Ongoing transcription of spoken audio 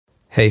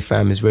Hey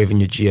fam, it's Raven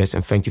your GS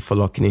and thank you for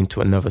locking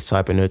into another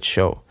Cyber Nerd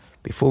show.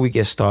 Before we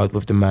get started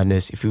with the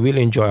madness, if you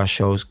really enjoy our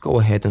shows, go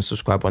ahead and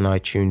subscribe on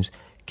iTunes,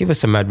 give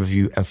us a mad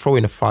review and throw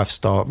in a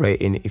 5-star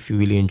rating if you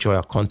really enjoy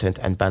our content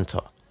and banter.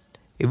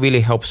 It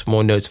really helps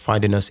more nerds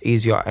finding us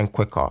easier and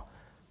quicker.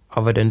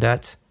 Other than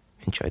that,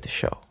 enjoy the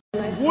show.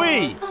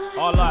 We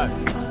are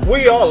live.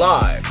 We are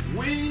live.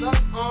 We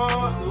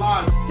are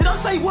live. Did I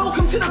say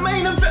welcome to the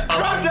main event?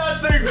 Run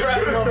that thing,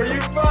 bro. You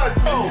mad?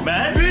 Oh,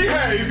 man.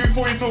 Behave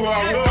before you talk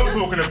about what I'm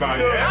talking about,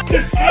 yeah?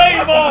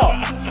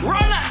 Disclaimer!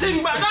 Run that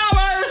thing back. Nah,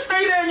 man,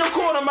 stay there in your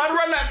corner, man.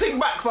 Run that thing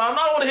back, fam. I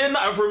don't want to hear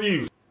nothing from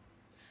you.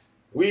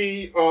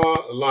 We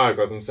are live,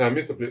 guys. I'm Sam,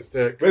 Mr.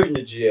 Blitztech. Raven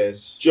your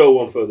GS. Joe,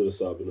 one further to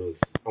Cyber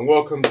Nerds. And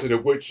welcome to The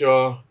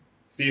Witcher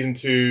Season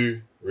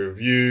 2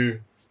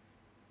 review.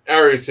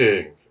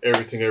 Everything.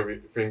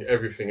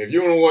 If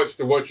you want to watch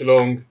the watch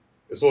along,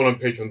 it's all on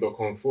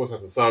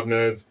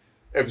patreon.com/cybernerds.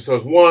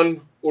 Episodes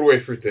 1 all the way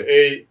through to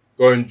 8.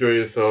 Go enjoy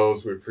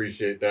yourselves. We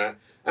appreciate that.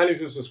 And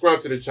if you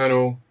subscribe to the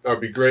channel, that would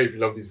be great. If you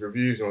love these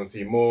reviews, you want to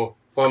see more,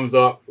 thumbs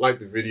up, like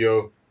the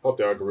video, help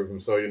the algorithm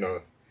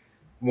so,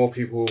 more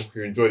people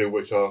who enjoy The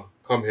Witcher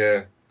come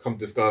here, come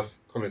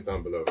discuss, comments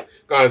down below.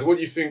 Guys, what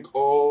do you think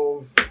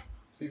of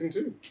Season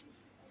 2?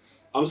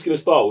 I'm just going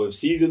to start with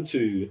Season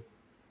 2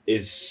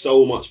 is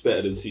so much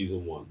better than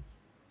Season 1.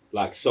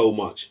 Like, so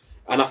much.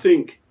 And I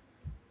think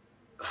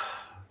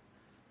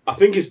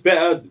it's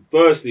better,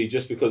 firstly,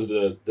 just because of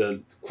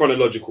the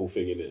chronological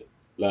thing in it.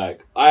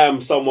 Like, I am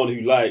someone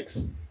who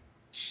likes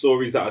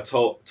stories that are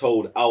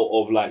told out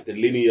of, like, the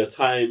linear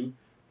time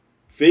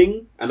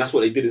thing. And that's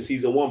what they did in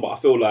Season 1. But I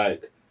feel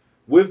like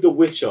with The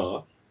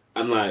Witcher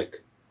and,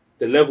 like,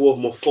 the level of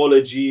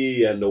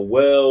morphology and the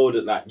world,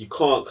 like, you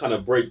can't kind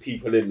of break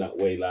people in that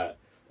way. Like,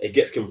 it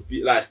gets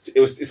confused. Like,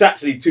 it's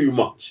actually too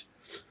much.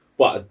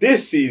 But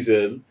this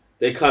season,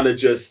 they kind of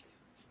just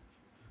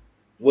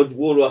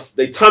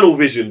they tunnel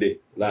visioned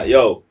it. Like,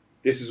 yo,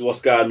 this is what's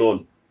going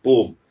on.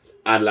 Boom.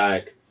 And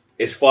like,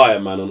 it's fire,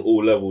 man, on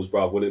all levels,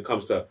 bro. When it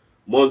comes to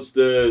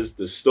monsters,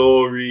 the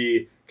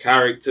story,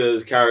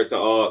 characters, character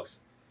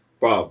arcs,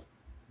 bro.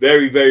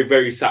 Very, very,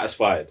 very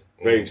satisfied.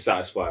 Very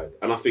satisfied.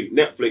 And I think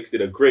Netflix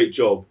did a great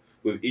job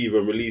with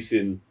even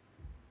releasing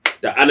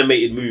the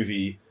animated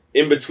movie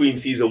in between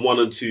Season 1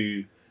 and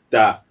 2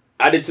 that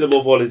added to the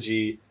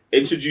mythology,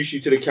 introduced you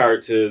to the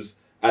characters,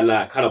 and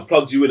like kind of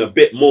plugged you in a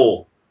bit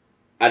more.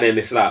 And then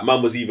it's like,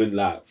 man was even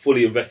like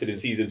fully invested in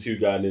Season 2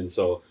 going in.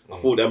 So I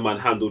thought that man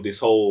handled this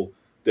whole,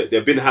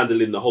 they've been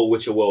handling the whole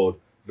Witcher world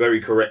very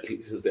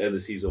correctly since the end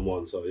of Season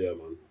 1. So yeah,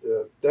 man.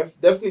 Yeah,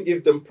 definitely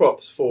give them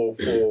props for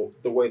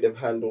the way they've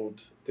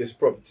handled this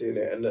property in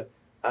it.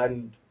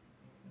 And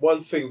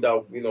one thing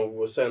that we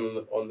were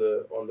saying on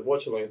the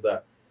watch along is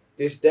that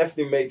this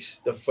definitely makes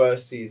the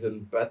first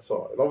season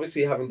better. And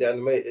obviously having the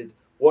animated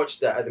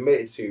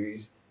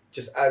series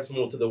just adds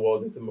more to the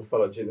world and to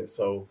mythology in it.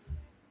 So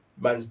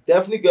man's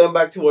definitely going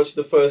back to watch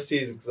the first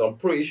season because I'm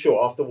pretty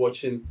sure after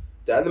watching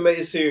the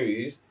animated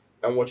series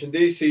and watching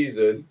this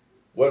season,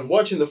 when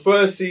watching the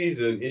first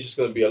season, it's just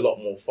going to be a lot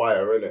more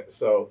fire in it.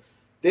 So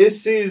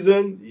this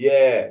season,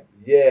 yeah,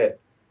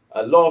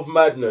 a lot of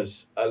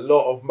madness.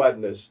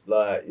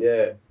 Like,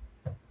 yeah,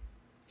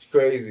 it's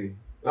crazy.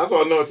 That's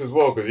what I noticed as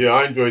well, because,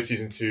 I enjoyed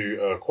Season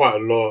 2 quite a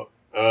lot.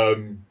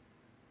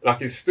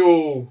 Like, it's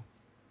still,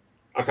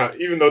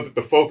 even though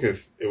the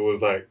focus, it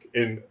was, like,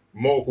 in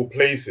multiple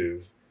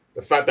places,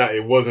 the fact that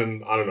it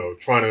wasn't,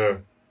 trying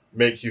to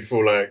make you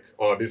feel like,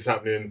 oh, this is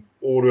happening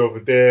all the way over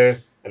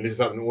there, and this is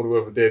happening all the way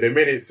over there. They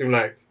made it seem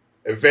like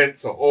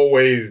events are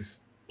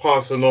always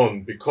passing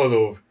on because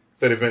of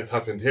said events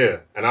happened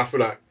here. And I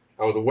feel like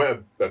that was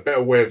a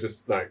better way of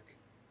just, like,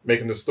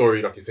 making the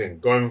story, like you're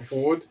saying, going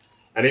forward.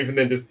 And even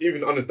then, just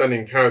even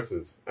understanding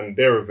characters and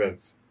their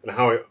events and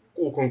how it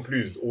all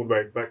concludes all the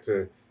way back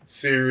to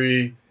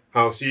Ciri,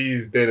 how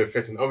she's then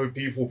affecting other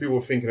people. People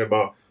thinking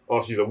about,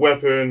 oh, she's a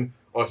weapon,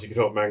 oh, she could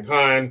help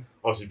mankind,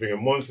 oh, she's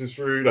bringing monsters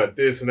through, like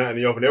this and that and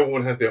the other. And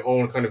everyone has their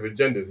own kind of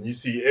agendas. And you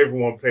see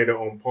everyone play their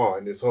own part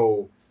in this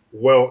whole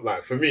world.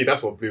 Like, for me,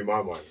 that's what blew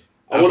my mind.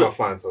 That's what I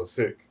find so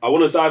sick. I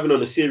want to dive in on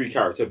the Ciri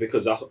character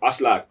because I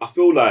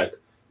feel like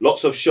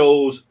lots of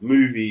shows,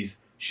 movies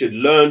should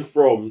learn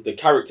from the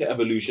character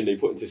evolution they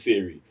put into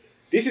Ciri.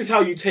 This is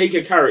how you take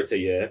a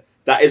character,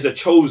 that is a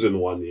chosen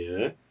one,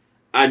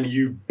 and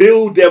you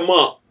build them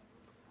up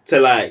to,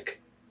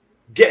 like,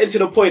 getting to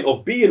the point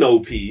of being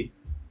OP,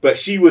 but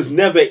she was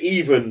never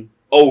even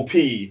OP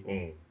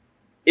in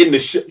the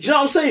show. Do you know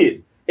what I'm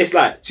saying? It's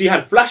like, she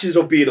had flashes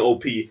of being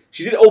OP,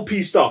 she did OP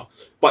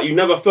stuff, but you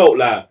never felt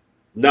like,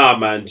 nah,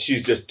 man,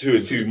 she's just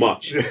doing too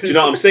much. Do you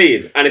know what I'm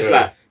saying? And it's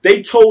like,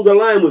 they told the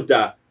line with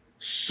that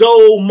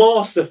so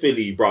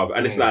masterfully, bruv.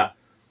 And it's like,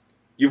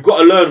 you've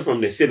got to learn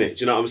from this, innit? Do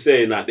you know what I'm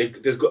saying? Like,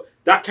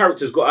 that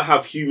character's got to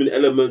have human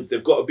elements.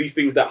 There've got to be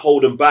things that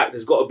hold them back.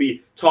 There's got to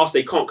be tasks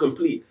they can't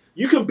complete.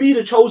 You can be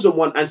the chosen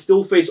one and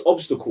still face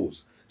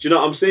obstacles. Do you know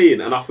what I'm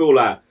saying? And I feel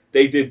like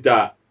they did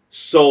that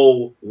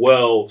so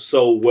well.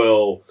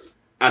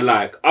 And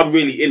like, I'm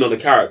really in on the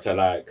character,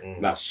 like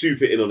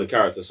super in on the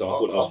character. So I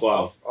thought that was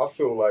fine. I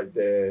feel like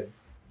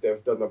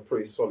they've done a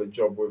pretty solid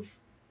job with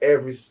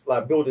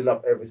building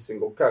up every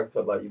single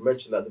character. Like you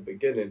mentioned at the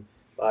beginning,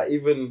 like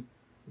even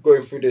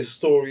going through the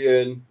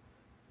story and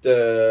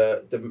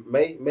the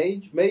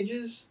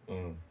mages,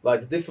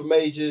 like the different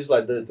mages,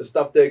 like the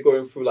stuff they're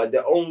going through, like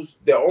their own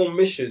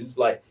missions.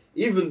 Like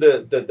even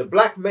the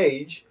black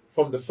mage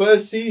from the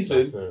first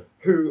season,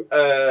 who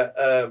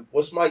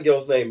what's my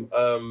girl's name?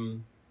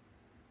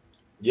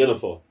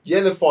 Jennifer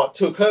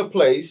took her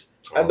place,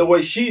 and the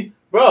way she,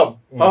 bro,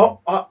 her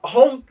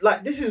home,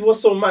 like this is what's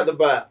so mad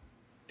about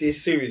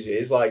this series.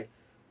 Is like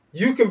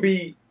you can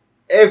be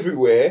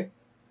everywhere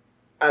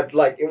at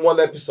like in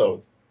one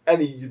episode,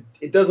 and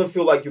it doesn't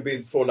feel like you're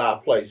being thrown out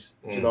of place.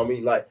 Do you know what I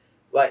mean? Like,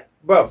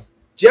 bro,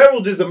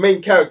 Gerald is the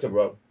main character,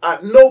 bro.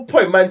 At no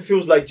point, man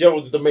feels like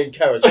Gerald is the main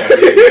character.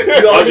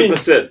 You know what I mean?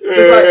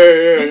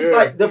 100%. He's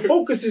like the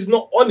focus is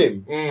not on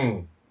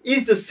him.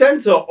 He's the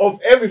center of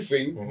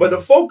everything, but the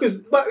focus,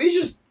 but he's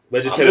just.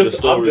 We're just telling the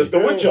story. I'm just the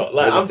Witcher.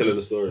 Like I'm just telling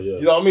the story. Yeah.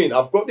 You know what I mean?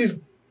 I've got this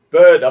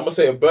burden. I'm gonna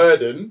say a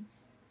burden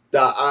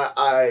that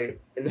I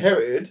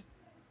inherited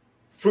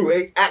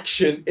through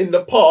action in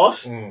the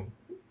past,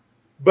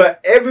 but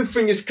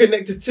everything is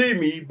connected to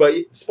me. But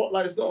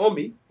spotlight is not on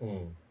me.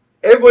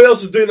 Everybody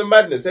else is doing the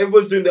madness.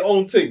 Everybody's doing their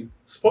own thing.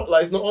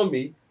 Spotlight is not on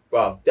me,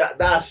 bro.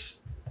 That's.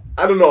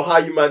 I don't know how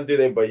you man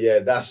did it, but yeah,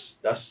 that's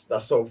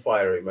so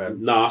fiery,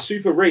 man. Nah, I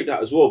super rate that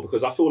as well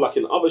because I feel like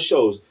in other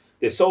shows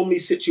there's so many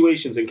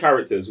situations and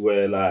characters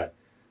where like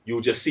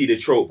you'll just see the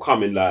trope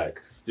coming,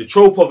 like the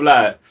trope of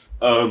like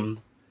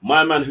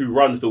my man who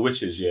runs the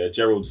witches, yeah,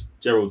 Gerald's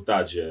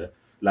dad, yeah,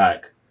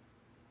 like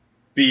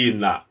being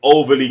like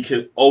overly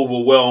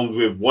overwhelmed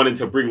with wanting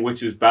to bring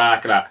witches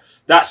back, like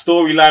that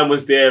storyline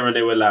was there, and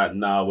they were like,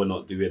 nah, we're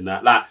not doing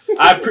that. Like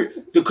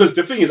because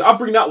the thing is, I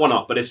bring that one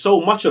up, but there's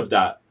so much of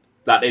that.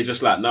 Like, they're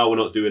just like, no, we're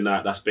not doing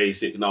that. That's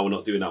basic. No, we're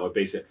not doing that. We're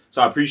basic.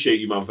 So I appreciate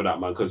you, man, for that,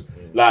 man. Because,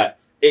 like,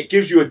 it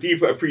gives you a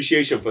deeper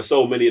appreciation for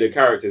so many of the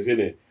characters,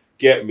 innit?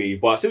 Get me?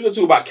 But since we're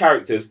talking about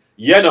characters,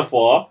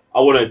 Yennefer,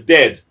 I want her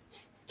dead.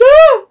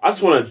 I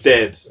just want her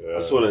dead. I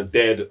just want her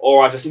dead.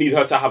 Or I just need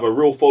her to have a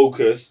real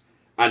focus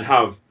and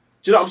have...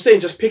 Do you know what I'm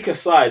saying? Just pick a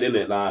side,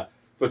 innit? Like,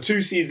 for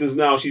 2 seasons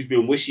now, she's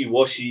been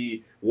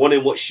wishy-washy,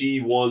 wanting what she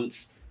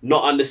wants,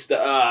 not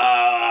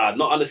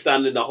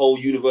understanding the whole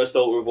universe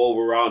don't revolve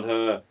around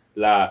her.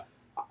 Like,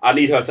 I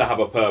need her to have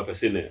a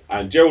purpose, innit?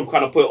 And Gerald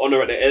kind of put it on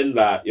her at the end,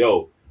 like,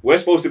 yo, we're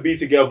supposed to be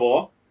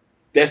together.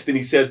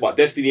 Destiny says, but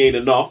destiny ain't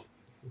enough.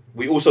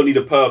 We also need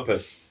a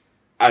purpose.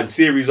 And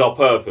Ciri's our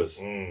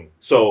purpose.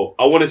 So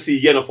I want to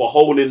see Yennefer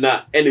holding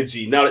that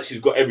energy now that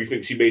she's got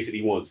everything she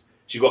basically wants.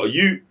 She got a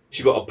youth,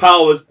 she got her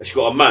powers, and she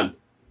got a man.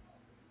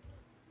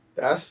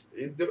 That's,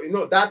 you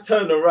know, that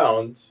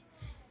turnaround.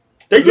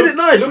 They did it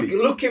nicely.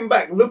 Looking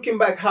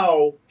back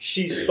how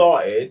she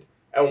started,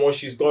 and when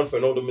she's gone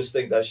for all the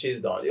mistakes that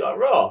she's done, you're like,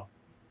 rah.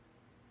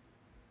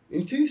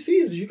 In 2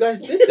 seasons, you guys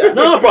did that.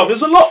 No, bro,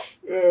 there's a lot.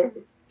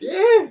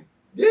 Yeah,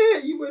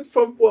 you went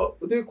from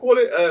what do you call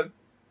it?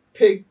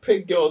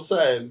 Pig girl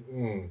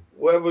saying.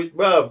 Where we,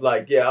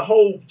 like, yeah, her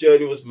whole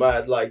journey was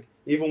mad. Like,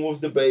 even with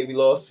the baby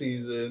last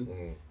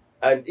season,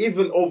 and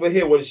even over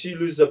here when she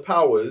loses her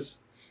powers,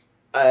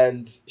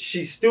 and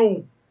she's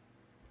still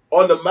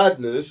on the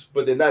madness,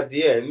 but then at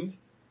the end,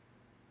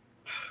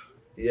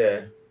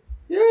 yeah.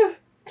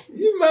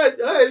 You mad?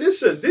 Hey,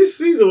 listen, this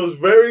season was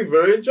very,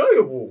 very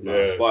enjoyable.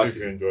 Yeah,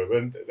 super enjoyable.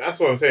 And that's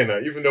what I'm saying.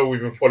 Like, even though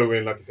we've been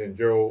following, like you said,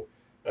 Gerald,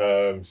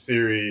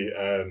 Ciri,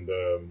 and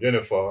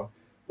Yennefer,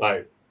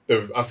 like,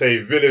 I say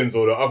villains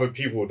or the other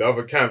people, the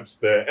other camps,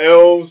 the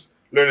elves,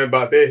 learning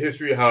about their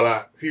history, how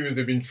like humans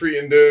have been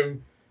treating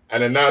them,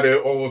 and then now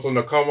they're almost on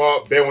the come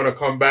up. They want to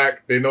come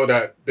back. They know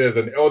that there's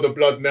an elder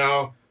blood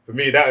now. For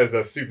me, that is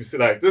a super,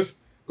 like,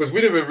 just because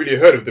we never really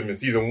heard of them in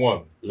season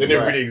 1. They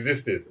never really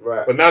existed.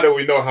 Right. But now that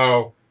we know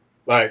how,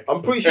 like,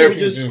 I'm pretty sure we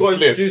just got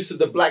introduced to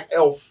the black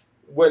elf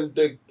when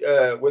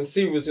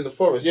Ciri was in the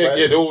forest. Yeah, right?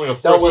 yeah, they were in the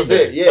forest. That was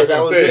it. Yeah, that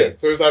was it.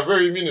 So it's like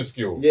very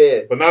minuscule.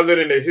 Yeah. But now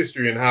learning their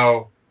history and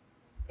how,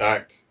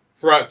 like,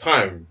 throughout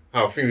time,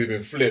 how things have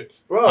been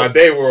flipped. Bro, how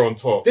they were on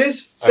top.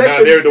 This second second and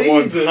now they're the season,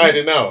 ones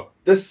hiding out.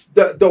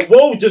 The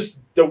world just,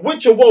 the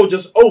Witcher world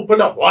just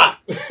opened up. Wow.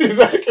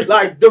 Exactly.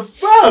 Like, the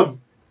fam.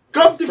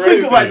 Come to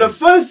crazy. think about it, the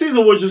first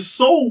season was just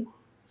so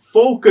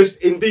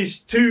focused in these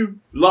 2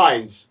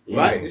 lines,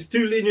 right? These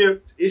 2 linear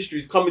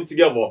histories coming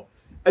together.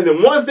 And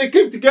then once they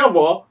came together,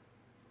 bruv,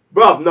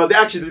 no, they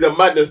actually did the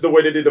madness the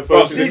way they did the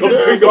first season.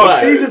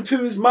 Season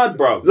 2 is mad,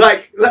 bruv.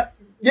 Like,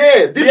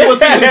 yeah, this was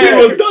season 2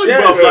 was done,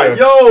 bruv. Like,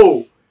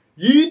 yo,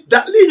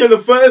 that linear in the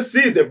first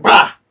season,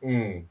 bah.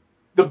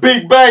 The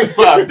Big Bang,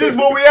 fam. This is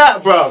where we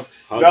at, bruv.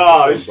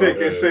 Nah, it's sick,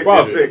 it's sick,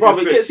 bruv, it's sick. Bruv,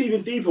 it gets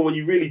even deeper when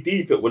you really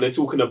deep it, when they're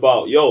talking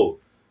about, yo,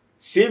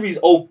 Ciri's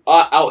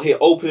out here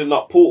opening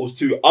up portals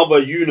to other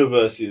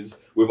universes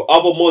with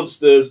other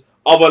monsters,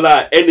 other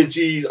like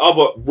energies,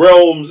 other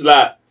realms.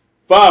 Like,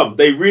 fam,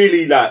 they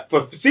really like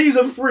for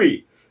season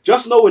 3.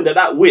 Just knowing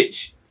that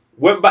witch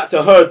went back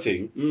to her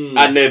thing,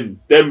 and then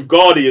them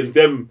Guardians,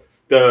 the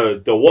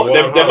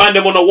man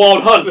them on a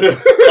wild hunt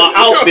are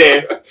out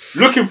there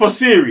looking for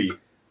Siri.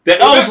 The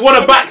elves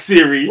want to back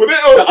Siri. Well, the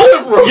elves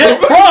want it, bro. Yeah,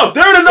 bruv,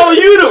 they're in another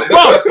unit,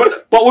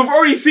 bruv. But we've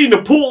already seen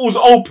the portals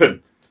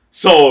open.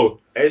 So,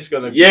 it's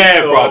gonna be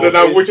bruv. And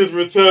now Witch's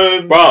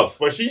return. Bruv.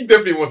 But she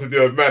definitely wants to do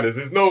her madness.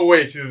 There's no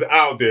way she's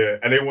out there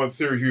and they want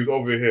Siri who's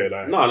over here.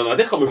 Like, no,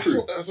 they're coming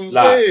through. That's what I'm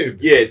saying.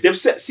 Yeah, they've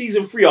set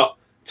season 3 up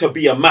to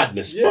be a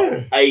madness, Yeah.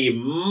 bruv. A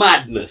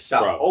madness,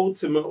 that bruv.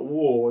 ultimate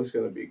war is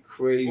gonna be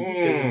crazy.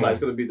 'Cause it's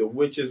gonna be the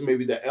witches,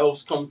 maybe the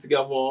elves come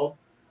together,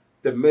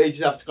 the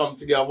mages have to come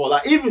together.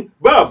 Like even,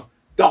 bruv,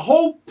 the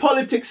whole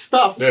politics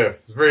stuff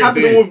Yes, it's very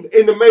happening deep.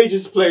 in the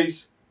mages'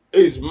 place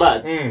is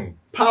mad.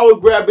 Power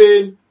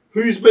grabbing,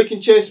 who's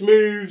making chess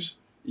moves,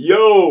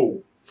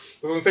 yo.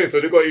 That's what I'm saying. So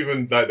they got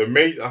even like the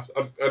mate. Are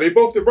they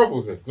both the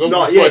Brotherhood? Because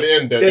No, at yeah, the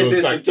end there there's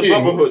was like the kings.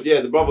 Brotherhood,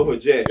 the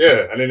Brotherhood, yeah.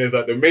 Yeah, and then there's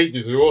like the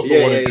mages who also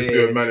Yeah, want to yeah, just yeah,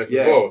 do a yeah. madness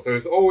Yeah. as well. So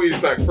it's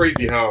always like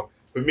crazy how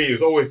for me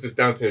it's always just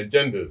down to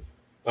agendas.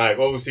 Like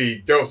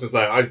obviously Geralt's just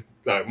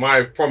like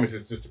my promise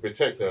is just to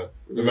protect her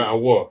no matter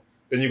what.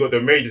 Then you got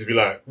the mages be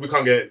like, we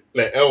can't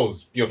let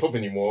elves be on top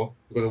anymore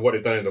because of what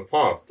they've done in the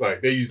past.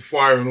 Like they used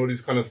fire and all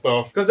this kind of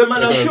stuff. Because the man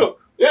are They're gonna- shook.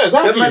 Yeah,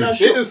 exactly. Them man are They're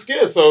shook. just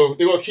scared, so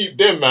they got to keep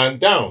them man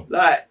down.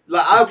 Like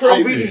I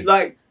crazy. really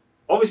like.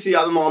 Obviously,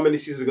 I don't know how many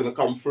seasons are gonna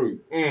come through,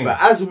 Mm. but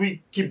as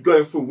we keep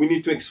going through, we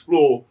need to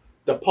explore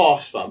the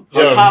past, fam.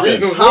 Yeah, how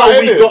reasons how why,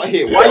 we innit? got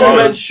here. Why Yeah. you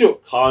man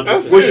shook?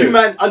 100%. Was you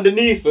man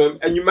underneath them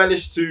and you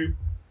managed to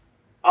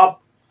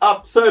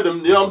upside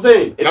them? You know what I'm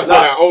saying? It's That's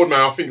like- why that old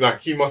man, I think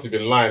like he must have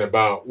been lying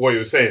about what he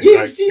was saying. He's,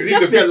 Like, 'cause he's he's the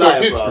definitely a victor liar,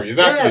 of history, bro.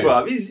 exactly. Yeah,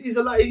 bro. He's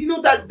a liar. You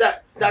know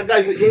that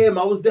guy's like, yeah, man,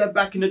 I was there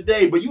back in the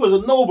day, but you was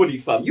a nobody,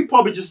 fam. You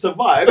probably just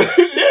survived.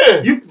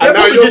 Yeah. You, And now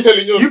probably you're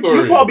telling your story.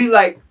 You probably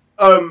like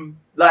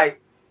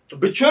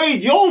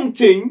betrayed your own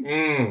thing,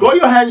 Mm. got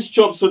your hands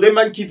chopped so they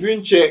man keep you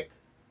in check,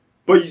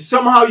 but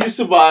somehow you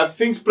survived.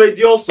 Things played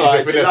your side,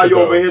 and finesse now you're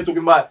though. over here talking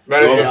about,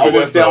 Man, it's a I was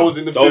finesse there, I though. was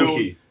in the field.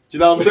 Donkey. Do you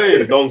know what I'm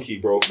saying? Donkey,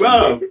 bro.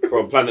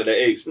 From Planet of the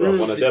Apes, bro.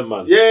 One of them,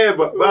 man. Yeah,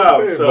 but That's what I'm wow.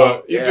 saying, So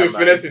but he's yeah, doing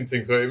man. finessing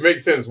things, so it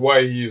makes sense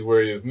why he is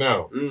where he is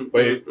now.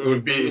 But it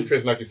would be mm.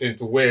 interesting, like you're saying,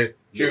 to where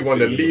he would want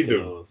to lead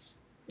them.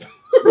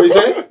 What you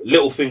say?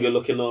 Little finger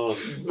looking ass.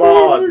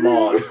 Smart.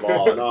 No,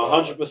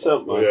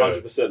 100%, man. Yeah.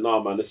 100%.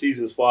 Nah, man. The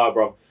season's fire,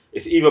 bro.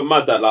 It's even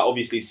mad that, like,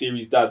 obviously,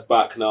 Siri's dad's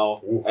back now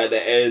Oof. at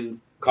the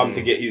end, come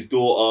to get his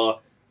daughter.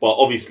 But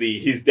obviously,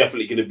 he's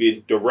definitely going to be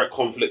in direct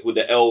conflict with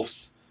the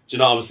elves. Do you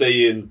know what I'm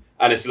saying?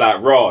 And it's like,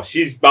 raw.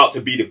 She's about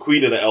to be the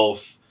queen of the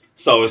elves.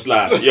 So it's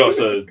like, yo,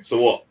 so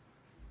what?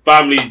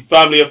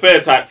 Family affair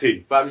type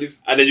thing. Family.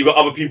 And then you got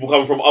other people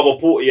coming from other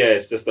port. Yeah,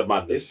 it's just a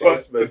madness.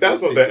 But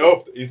that's not the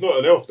elf. He's not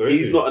an elf, though. Is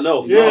He's he? not an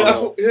elf. Yeah, no. that's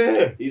what.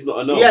 Yeah. He's not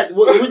an elf. Yeah,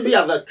 what did he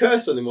have? That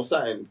curse on him or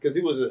something? Because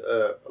he was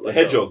like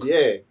hedgehog.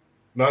 Yeah,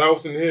 No, that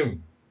wasn't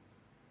him.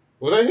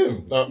 Was that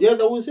him? No. yeah,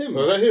 that was him.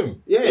 Was that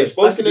him? Yeah, It's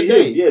supposed to back be in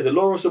the him. Yeah, the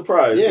Law of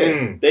Surprise. Yeah.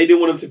 Mm. They didn't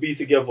want him to be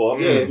together Yeah,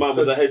 because man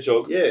was a because-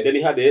 hedgehog. yeah. Then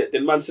he had it.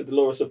 Then man said the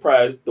Law of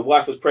Surprise. The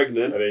wife was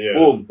pregnant. And then, yeah,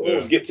 Boom. yeah.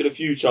 Skip to the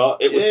future.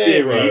 It was Yeah,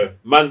 Siri. right.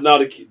 Man's now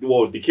the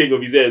king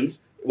of his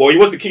ends. Well, he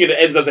was the king of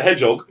the ends as a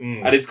hedgehog,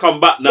 Mm. and it's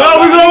come back now. No,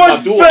 we're Like, gonna watch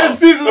he's the my daughter. first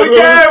season That's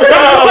again.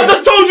 what I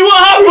just told you what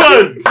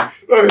happened.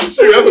 No, it's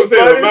true. That's what I'm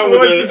saying. Man, The man let's watch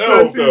was this an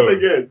first elf, season though.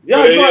 again.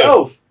 Yeah, he's Yeah, not yeah.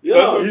 elf. Yeah,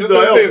 That's what- He's that's the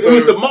what I'm elf. saying, It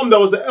was so- the mum that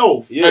was the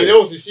elf. yeah. And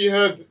also, she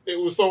had it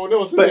was someone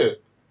else, But- isn't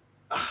it?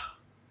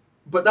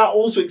 But that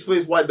also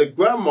explains why the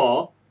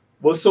grandma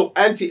was so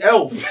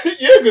anti-elf.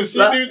 Yeah, because she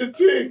Like- knew the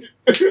thing.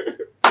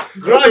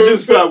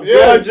 Grudges, fam.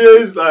 Yes.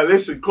 Grudges. Like,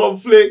 listen,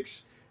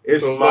 conflicts.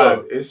 It's So mad.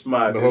 what? It's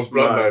mad. The whole It's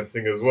mad. bloodline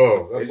thing as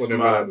well. That's It's what they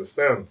mad. might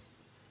understand.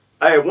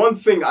 Hey, one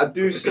thing I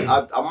do say,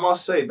 I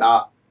must say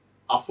that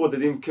I thought they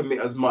didn't commit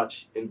as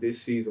much in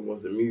this season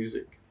was the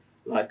music.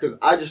 Like, because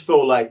I just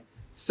feel like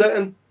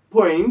certain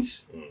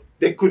points,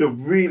 they could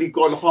have really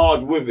gone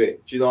hard with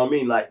it. Do you know what I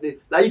mean? Like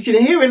you can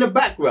hear in the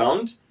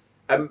background,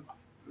 and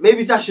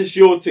maybe that's just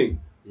your thing,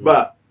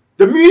 but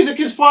the music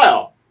is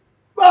fire.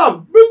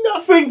 Bro, bring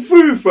that thing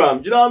through,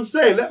 fam. Do you know what I'm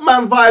saying? Let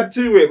man vibe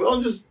to it, but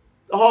don't just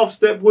half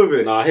step with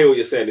it. No, I hear what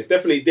you're saying. It's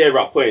definitely there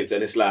at points,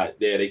 and it's like,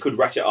 yeah, they could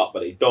ratchet up, but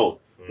they don't.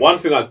 One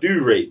thing I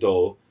do rate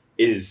though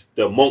is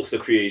the monster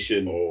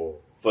creation Oh,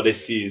 for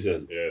this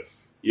season.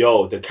 yes.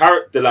 Yo, the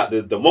character, like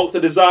the monster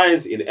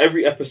designs in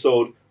every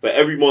episode for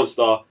every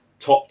monster,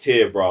 top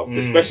tier, bro.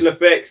 The special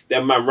effects,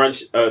 them man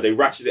they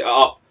ratcheted it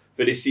up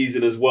for this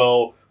season as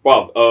well.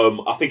 Bro,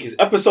 I think it's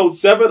episode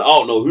 7. I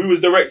don't know who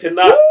was directing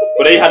that,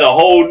 but they had a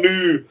whole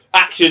new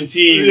action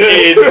team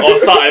in or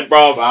something,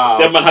 bro. Wow.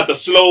 Them man had the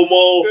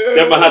slow-mo,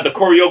 them man had the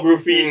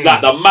choreography,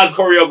 like the mad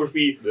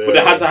choreography with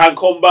the hand-to-hand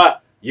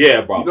combat.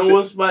 Yeah, bro. You know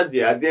what's mad?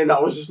 Yeah, at the end I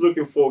was just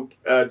looking for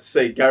to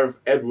say Gareth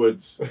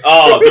Edwards.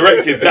 Oh,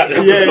 directed that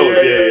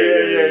episode.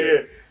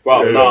 yeah.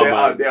 Bro, Yeah, no, they're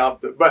man. up, they're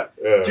up there. But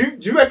Yeah. do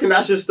you reckon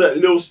that's just a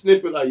little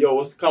snippet like, yo,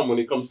 what's to come when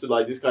it comes to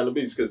like this kind of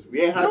beats? Because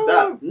we ain't had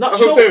that. No,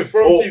 That's you what I'm know- saying.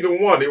 From Oh. season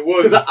 1, it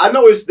was. Because I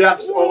know it's they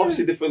have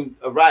obviously different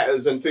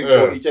writers and things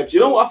Yeah. for each episode. Do you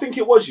know what I think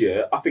it was,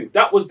 yeah? I think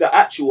that was the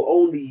actual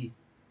only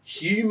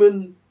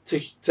human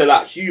to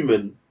like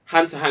human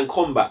hand-to-hand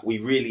combat we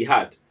really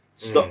had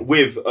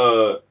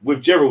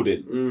with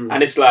Geraldine.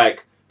 And it's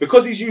like,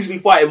 because he's usually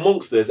fighting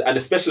monsters and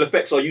the special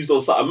effects are used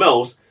on something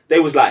else, they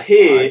was like,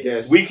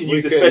 here, we can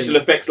use the special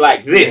effects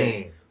like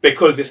this.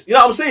 Because it's, you know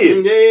what I'm saying?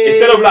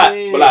 Instead of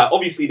like, but like,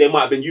 obviously they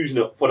might have been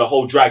using it for the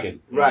whole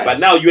dragon. Right. But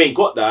now you ain't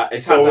got that.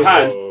 It's hand to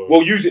hand.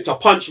 We'll use it to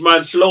punch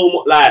man,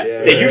 slow, like,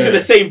 they're using the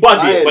same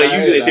budget, but they're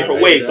using it a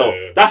different way.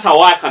 So that's how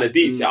I kind of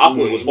deeped it. I thought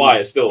it was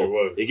fire still.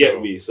 You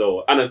get me?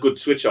 So, and a good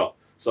switch up.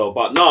 So,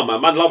 but no,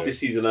 man love this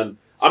season. And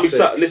I'm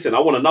excited. Listen, I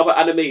want another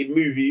animated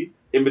movie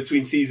in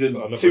between season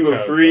 2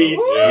 and 3.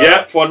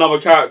 Yeah, for another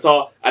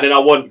character. And then I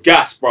want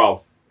gas,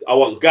 bruv. I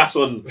want gas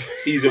on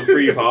season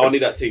 3. I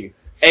need that thing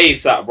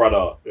ASAP,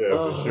 brother. Yeah,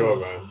 for sure,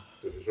 man.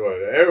 For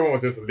sure. Everyone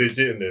was just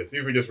legit in this.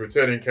 Even just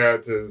returning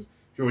characters,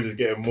 people just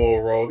getting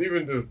more roles.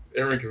 Even just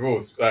Henry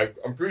Cavill, like,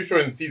 I'm pretty sure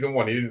in season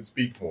 1 he didn't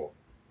speak more.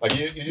 Like,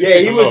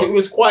 he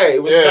was quiet. He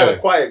was kind of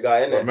quiet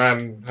guy, innit? But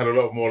man had a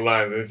lot more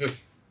lines, and it's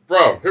just,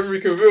 bro,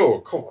 Henry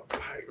Cavill, come on,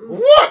 like,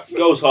 what?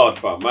 Goes hard,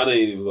 fam. Man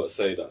ain't even got to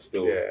say that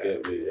still.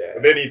 Get me?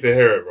 But they need to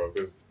hear it, bro,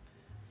 because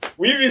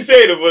we even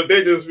say it, but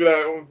they just be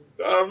like,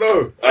 I don't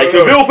know.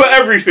 Cavill for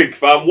everything,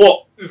 fam.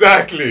 What?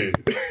 Exactly.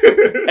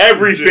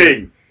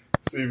 Everything.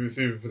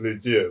 Super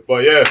legit.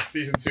 But yeah,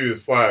 season 2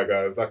 is fire,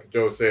 guys. Like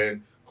Joe was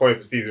saying, calling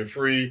for season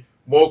 3.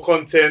 More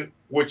content.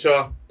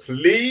 Witcher,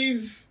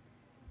 please.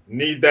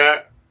 Need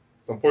that.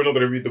 So I'm probably not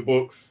going to read the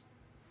books.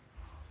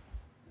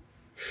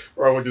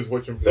 Or we'll just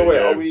watch them play. So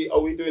wait, are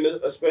we doing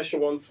a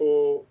special one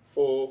for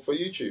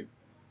YouTube?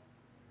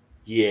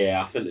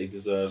 Yeah, I think they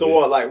deserve it. So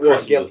what, like what?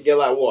 Christmas. Get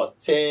like what?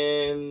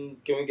 10?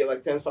 Can we get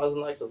like 10,000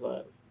 likes or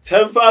something?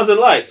 10,000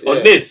 likes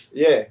on this?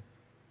 Yeah.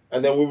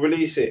 And then we'll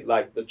release it,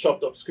 like the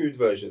chopped up screwed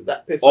version,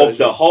 that piff of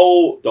version. the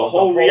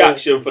whole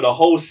reaction for the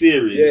whole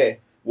series. Yeah.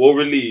 We'll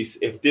release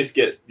if this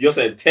gets, you're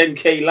saying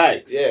 10k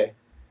likes. Yeah.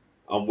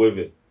 I'm with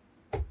it.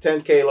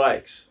 10k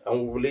likes, and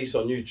we'll release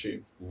on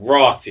YouTube.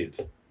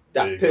 Rotted.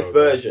 That piff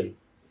version.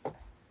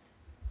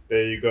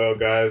 There you go,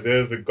 guys.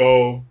 There's the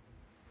goal.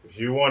 If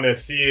you want to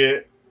see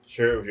it,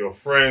 share it with your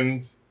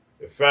friends,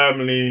 your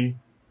family,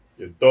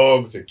 your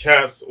dogs, your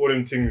cats, all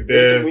them things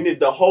there. Listen, we need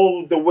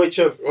The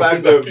Witcher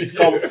fandom to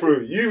come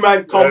through. You,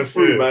 man, come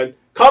through, man.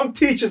 Come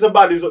teach us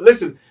about this.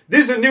 Listen,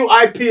 this is a new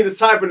IP in the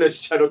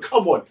Cybernet channel.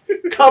 Come on.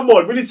 Come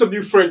on. We need some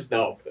new friends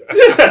now.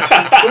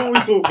 What are we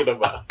talking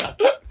about?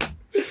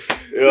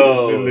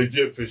 Yo. It's been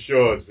legit for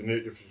sure. It's been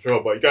legit for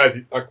sure. But guys,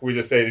 like we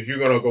just saying, if you're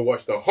going to go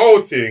watch the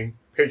whole thing,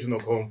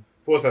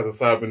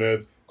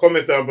 patreon.com/CyberNerds.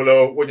 Comments down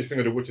below. What do you think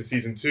of The Witcher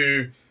Season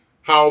 2?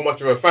 How much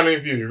of a fan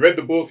of you? You read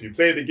the books, you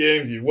played the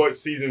games, you watched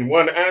Season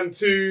 1 and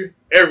 2.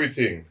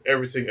 Everything.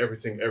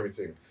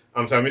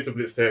 I'm Sam, Mr.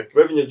 Blitztech.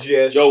 Revenue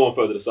GS. Joe on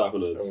further the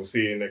Cybernerds. And we'll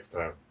see you next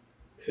time.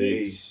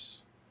 Peace.